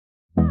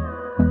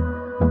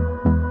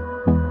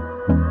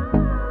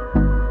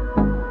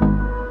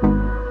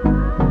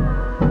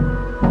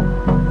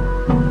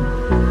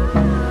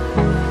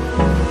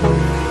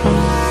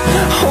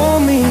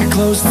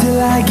close till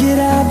I get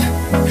up.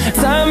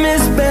 Time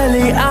is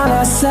barely on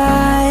our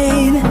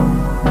side.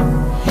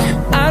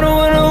 I don't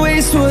wanna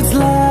waste what's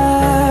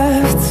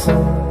left.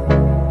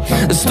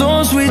 The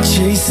storms we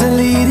chase are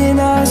leading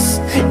us,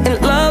 and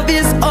love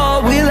is all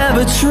we'll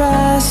ever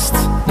trust.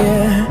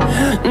 Yeah,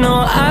 no,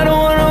 I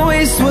don't wanna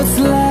waste what's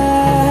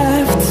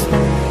left.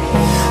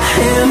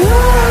 And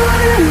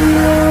on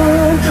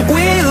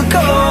we'll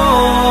go,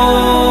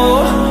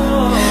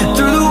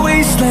 through the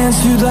wastelands,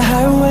 through the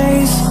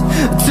highways,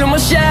 till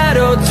my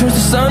shadow turns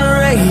to sun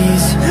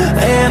rays.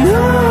 And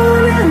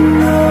on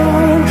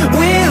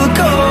we'll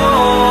go,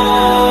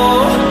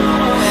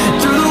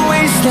 through the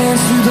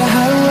wastelands, through the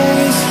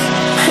highways,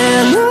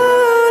 and on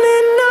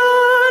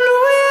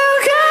we'll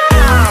go.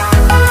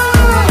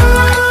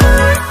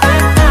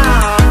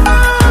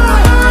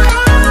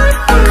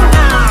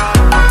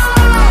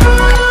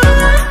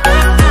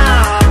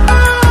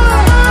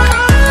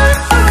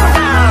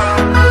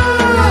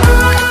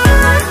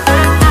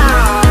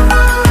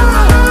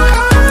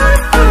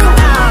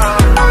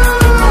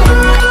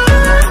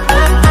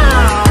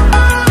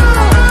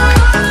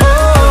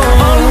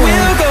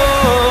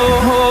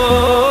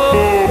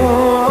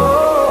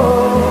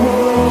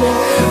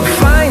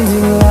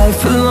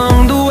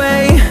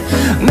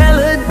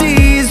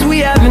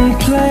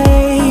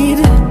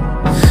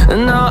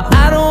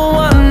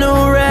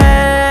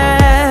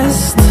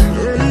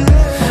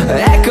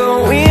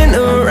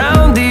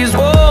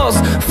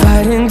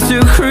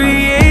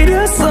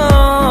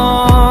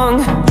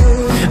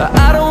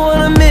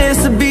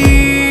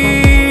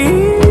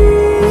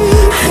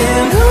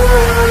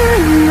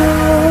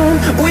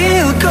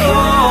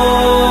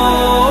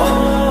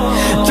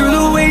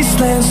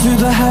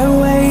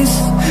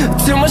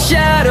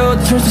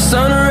 Turns to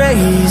sun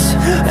rays,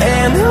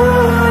 and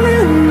on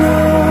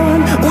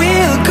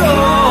we'll go,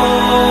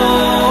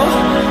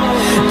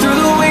 through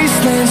the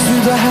wastelands,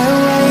 through the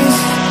highways,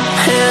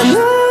 and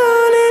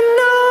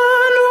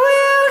on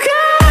we'll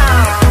go.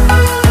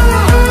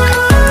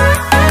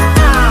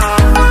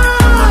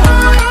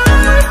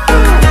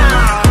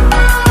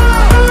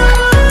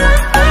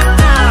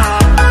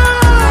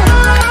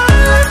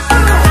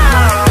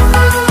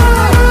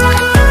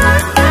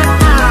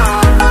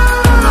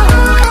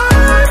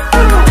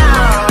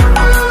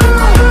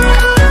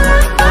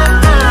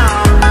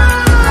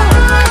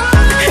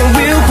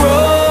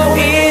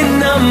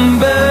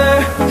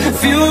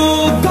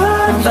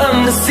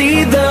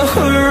 See the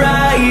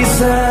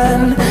horizon,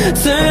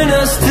 turn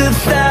us to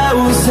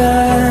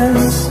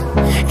thousands,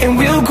 and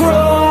we'll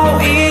grow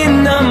in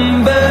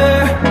number,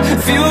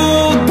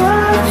 fueled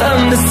by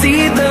them to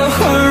see the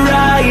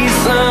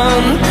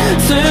horizon,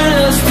 turn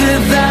us to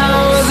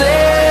thousands.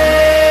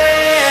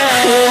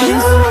 And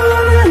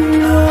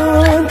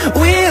on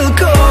we'll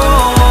go,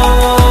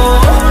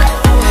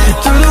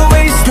 through the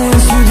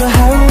wastelands, through the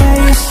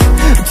highways,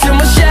 till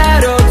my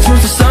shadow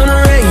turns to sun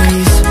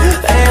rays.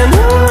 And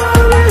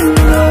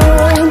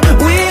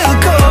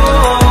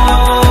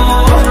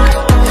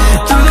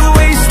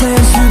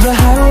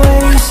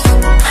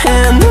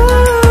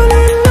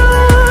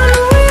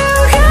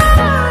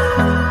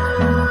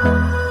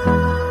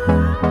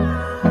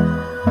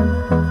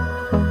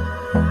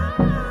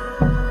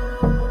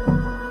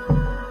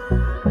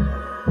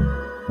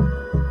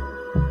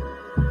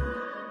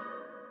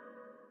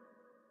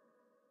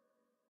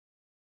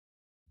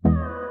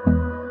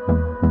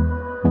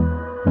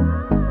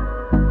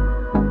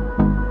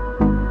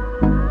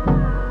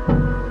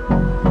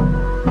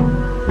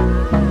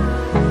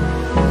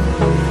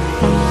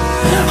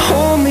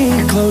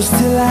close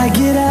till I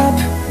get up.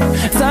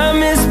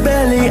 Time is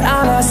barely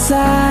on our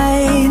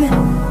side.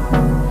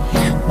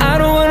 I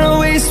don't wanna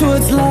waste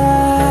what's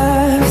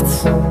left.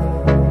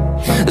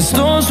 The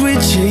storms we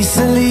chase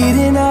are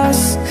leading us,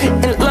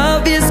 and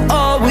love is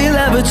all we'll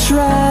ever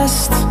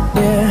trust.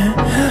 Yeah,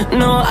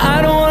 no, I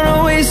don't wanna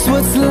waste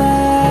what's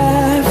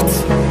left.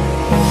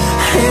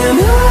 And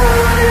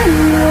on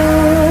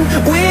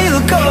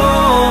we'll go,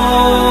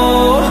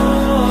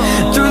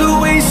 through the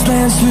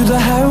wastelands, through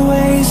the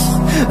highways,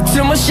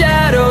 till my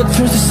shadow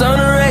turns to sun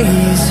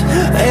rays.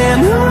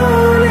 And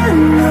on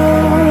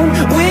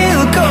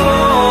we'll go,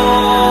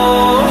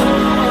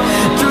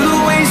 through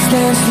the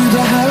wastelands, through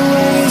the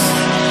highways,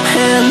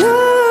 and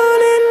on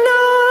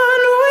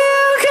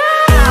we'll go.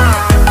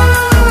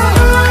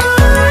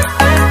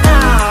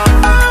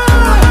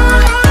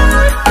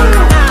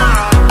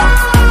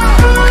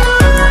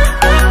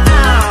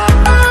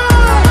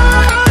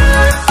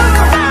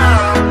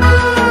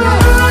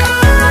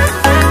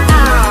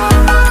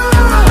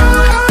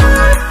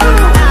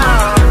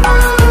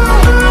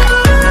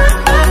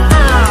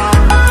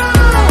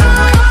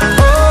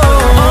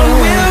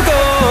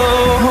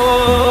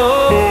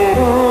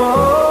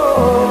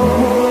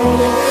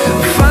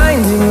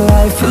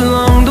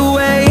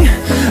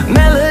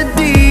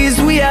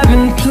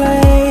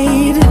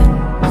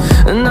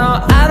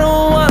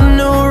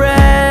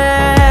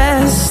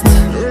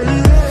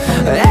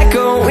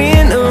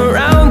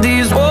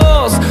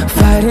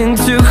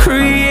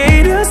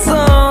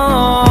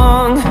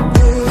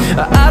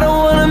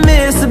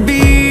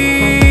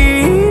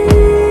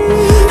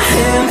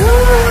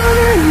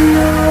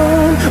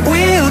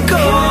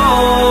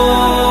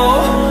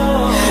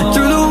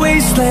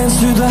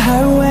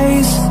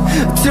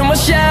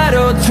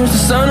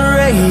 sun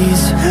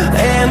rays.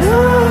 And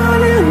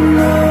on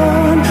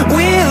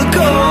we'll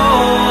go,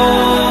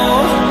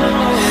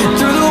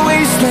 through the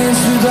wastelands,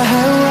 through the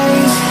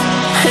highways.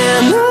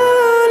 And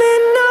on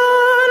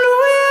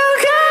we'll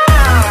go.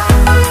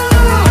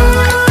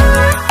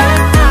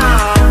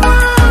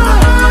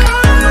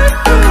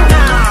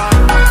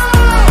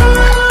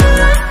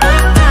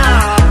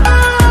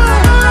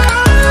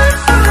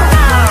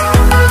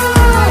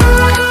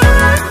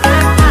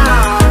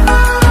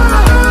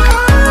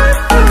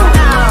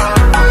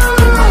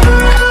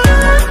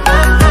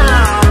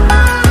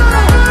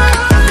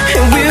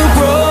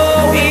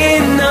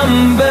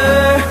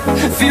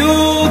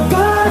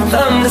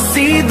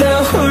 See the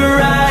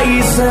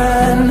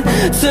horizon,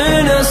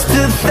 turn us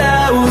to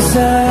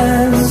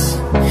thousands,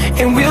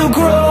 and we'll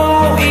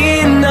grow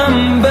in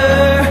number,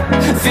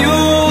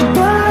 fueled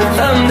by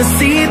them to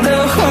see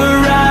the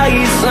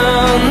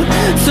horizon,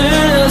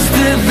 turn us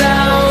to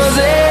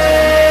thousands.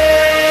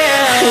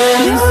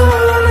 And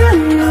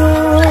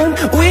on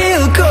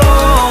we'll go,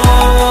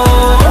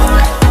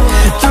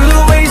 through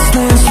the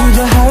wastelands, through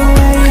the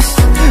highways,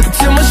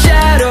 till my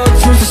shadow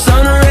turns to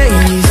sun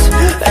rays.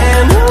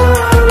 And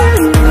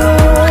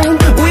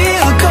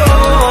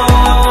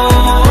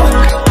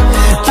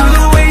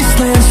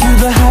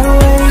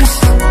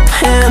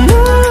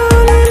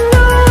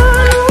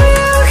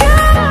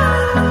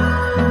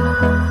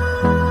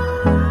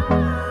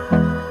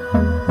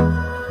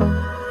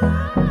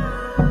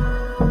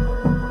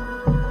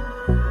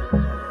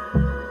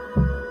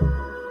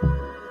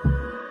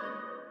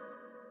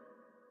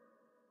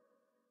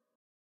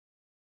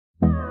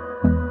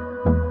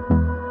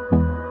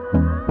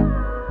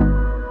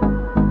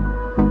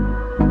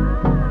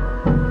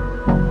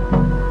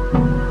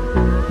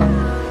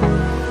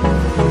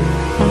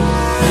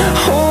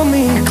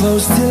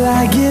close till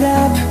I get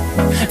up.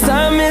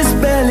 Time is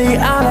barely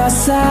on our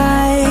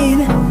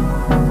side.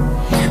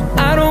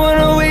 I don't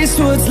wanna waste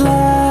what's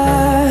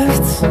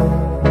left.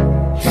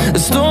 The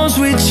storms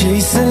we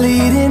chase are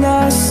leading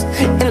us,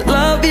 and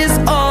love is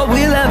all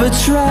we'll ever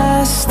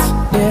trust.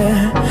 Yeah,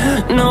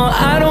 no,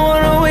 I don't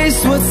wanna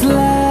waste what's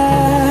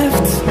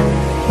left.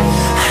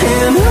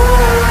 And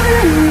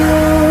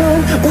on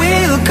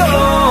we'll go,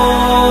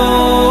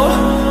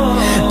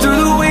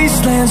 through the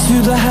wastelands,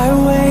 through the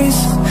highways,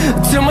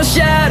 till my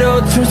shadow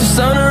turns to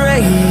sun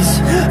rays.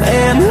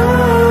 And